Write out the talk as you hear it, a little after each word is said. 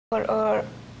or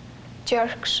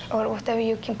jerks or whatever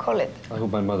you can call it. I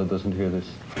hope my mother doesn't hear this.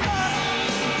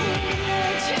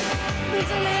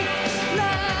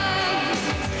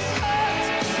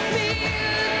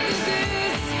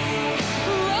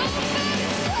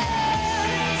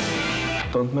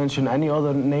 Don't mention any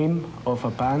other name of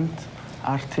a band,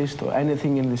 artist, or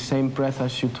anything in the same breath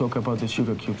as you talk about the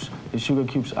Sugarcubes. The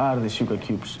Sugarcubes are the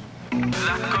Sugarcubes.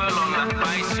 That girl on that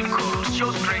bicycle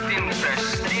shows great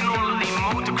interest in only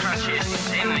motor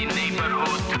crashes in the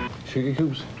neighborhood.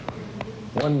 Sugarcubes,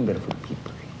 wonderful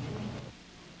people.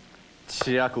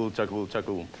 Chuckle, chuckle,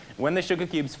 chuckle. When the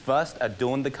Sugarcubes first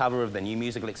adorned the cover of the New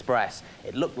Musical Express,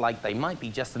 it looked like they might be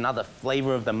just another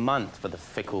flavour of the month for the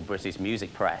fickle British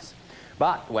music press.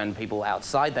 But when people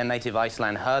outside their native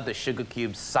Iceland heard the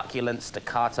Sugarcubes' succulent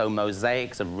staccato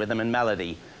mosaics of rhythm and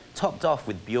melody, topped off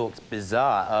with Björk's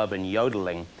bizarre urban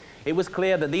yodeling, it was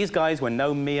clear that these guys were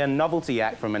no mere novelty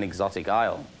act from an exotic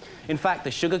isle. In fact, the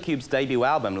Sugarcubes' debut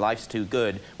album, Life's Too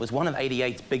Good, was one of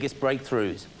 '88's biggest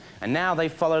breakthroughs. And now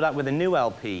they've followed up with a new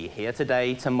LP, Here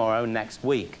Today, Tomorrow, Next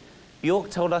Week.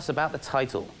 Björk told us about the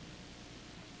title.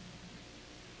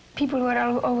 People were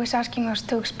always asking us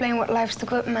to explain what Life's Too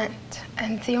Good meant,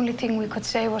 and the only thing we could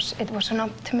say was it was an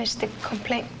optimistic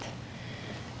complaint.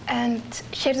 And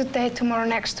Here Today, Tomorrow,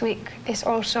 Next Week is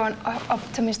also an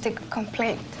optimistic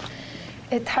complaint.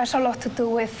 It has a lot to do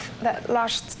with the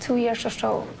last 2 years or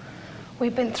so.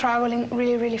 We've been traveling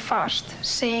really, really fast,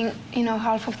 seeing,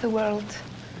 half of the world.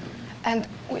 And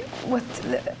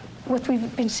what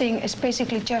we've been seeing is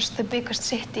basically just the biggest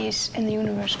cities in the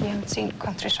universe. We haven't seen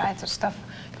countryside or stuff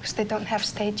because they don't have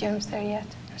stadiums there yet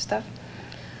and stuff.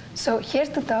 So Here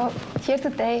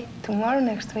Today, Tomorrow,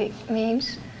 Next Week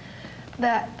means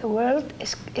that the world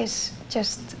is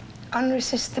just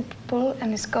unresistible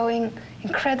and is going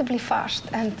incredibly fast,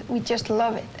 and we just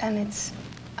love it, and it's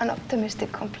an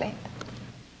optimistic complaint.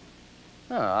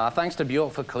 Thanks to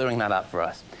Björk for clearing that up for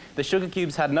us. The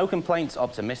Sugarcubes had no complaints,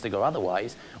 optimistic or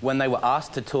otherwise, when they were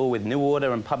asked to tour with New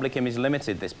Order and Public Image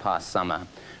Limited this past summer.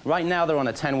 Right now they're on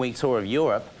a 10-week tour of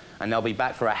Europe, and they'll be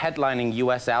back for a headlining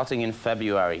US outing in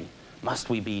February. Must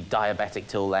we be diabetic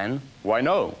till then? Why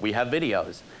no, we have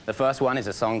videos. The first one is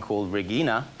a song called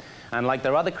Regina, and like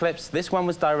their other clips, this one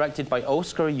was directed by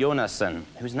Oscar Jonasson,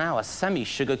 who's now a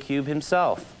semi-Sugarcube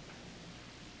himself.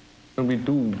 When we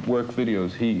do work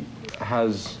videos, he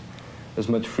has as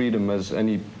much freedom as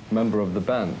any member of the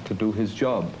band to do his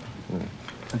job.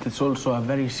 And it's also a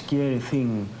very scary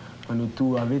thing when you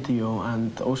do a video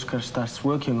and Oscar starts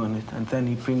working on it, and then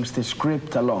he brings the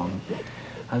script along.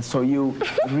 And so you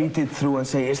read it through and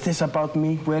say, is this about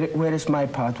me? Where is my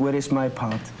part? Where is my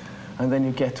part? And then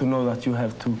you get to know that you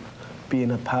have to be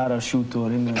in a parachute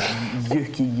or in a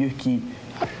yucky.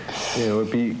 Yeah, or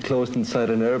be closed inside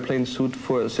an airplane suit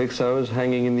for 6 hours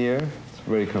hanging in the air. It's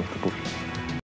very comfortable.